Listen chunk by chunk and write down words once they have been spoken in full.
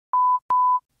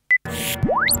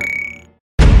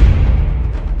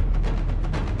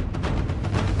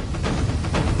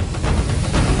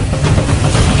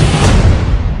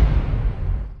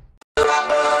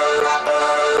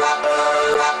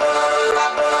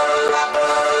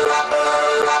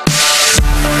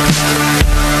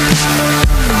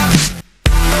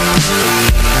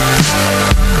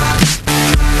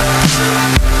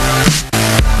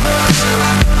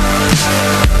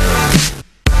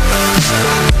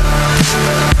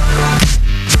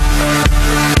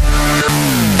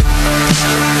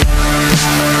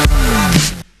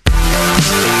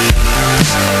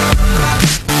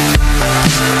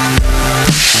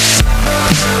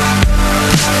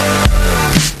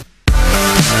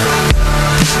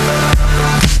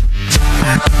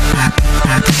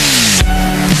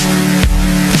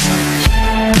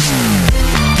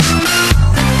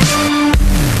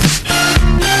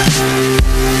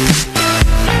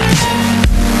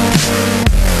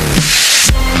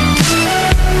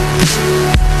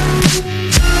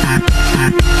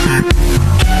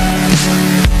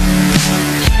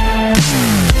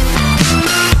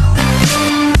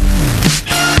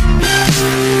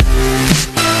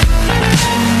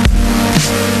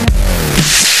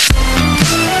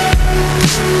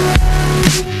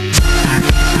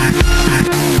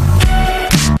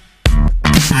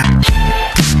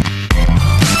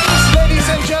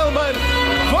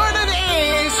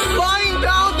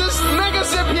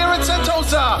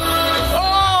Sentosa!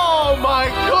 Oh my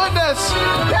goodness!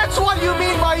 That's what you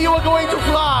mean by you are going to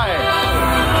fly!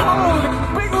 Oh,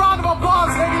 big round of applause,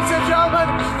 ladies and gentlemen,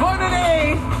 for an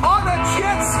A on a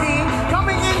jet ski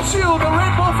coming into the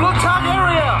Rainbow Flugtag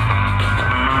area!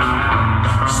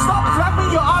 Stop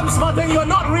flapping your arms, Martin, you're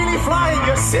not really flying,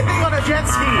 you're sitting on a jet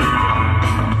ski!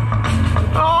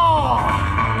 Oh,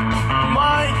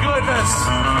 my goodness!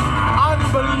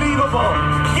 Unbelievable!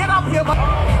 Get up here,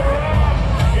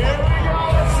 Here we go,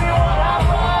 let's see what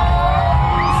happens!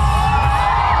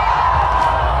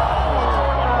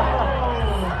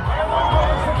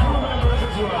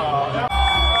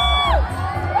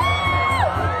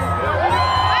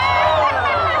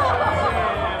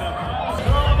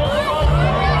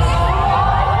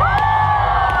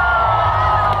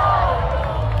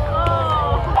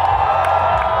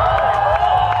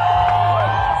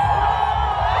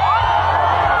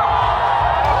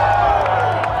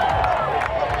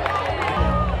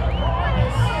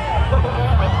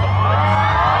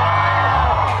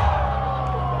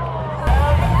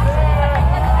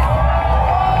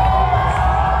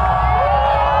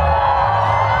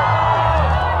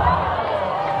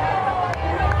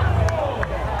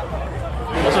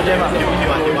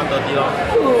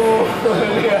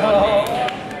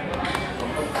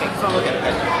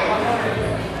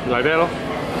嚟咩咯？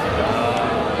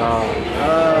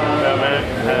咩？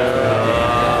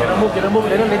幾多 move？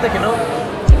你得幾多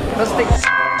？First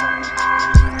stick。